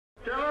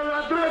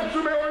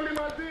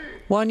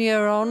1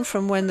 year on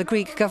from when the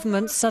Greek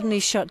government suddenly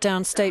shut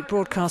down state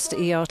broadcaster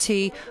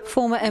ERT,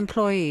 former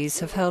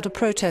employees have held a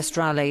protest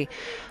rally.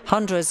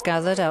 Hundreds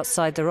gathered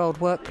outside their old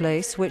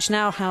workplace, which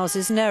now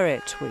houses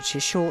NERIT, which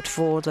is short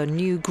for the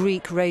new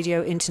Greek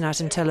radio, internet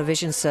and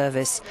television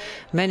service.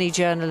 Many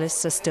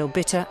journalists are still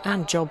bitter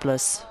and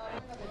jobless.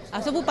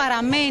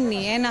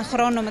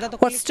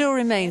 What still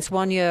remains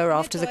 1 year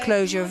after the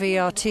closure of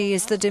ERT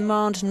is the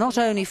demand not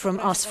only from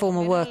us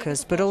former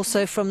workers but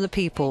also from the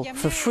people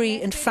for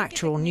free and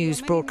factual news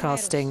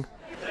broadcasting.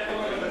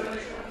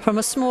 From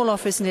a small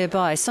office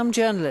nearby, some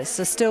journalists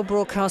are still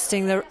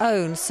broadcasting their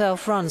own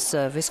self-run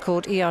service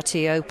called ERT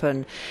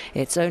Open.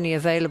 It's only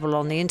available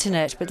on the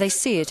internet, but they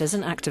see it as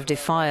an act of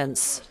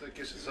defiance.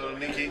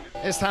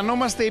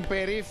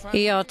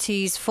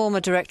 ERT's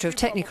former Director of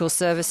Technical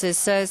Services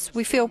says,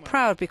 "We feel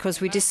proud because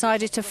we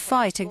decided to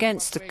fight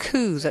against the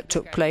coup that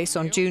took place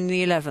on June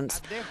the 11th.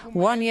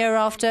 1 year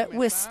after,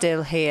 we're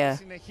still here.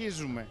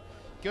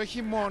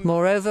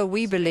 Moreover,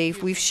 we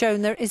believe we've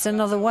shown there is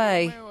another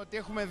way."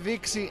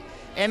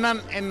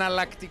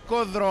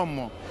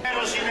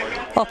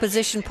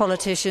 Opposition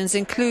politicians,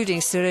 including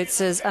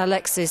Syriza's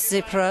Alexis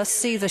Tsipras,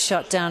 see the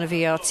shutdown of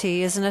ERT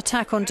as an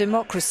attack on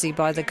democracy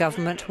by the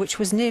government, which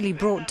was nearly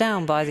brought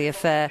down by the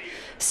affair.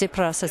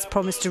 Tsipras has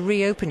promised to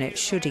reopen it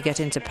should he get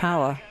into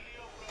power.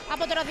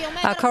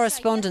 Our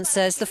correspondent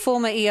says the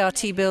former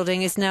ERT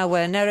building is now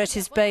where NERIT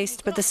is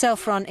based, but the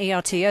self-run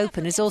ERT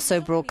Open is also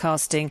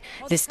broadcasting.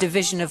 This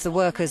division of the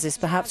workers is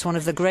perhaps one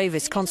of the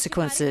gravest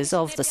consequences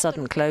of the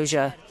sudden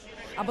closure.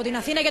 Από την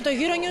Αθήνα για το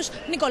euronews,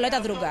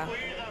 Νικολέτα Δρούγκα.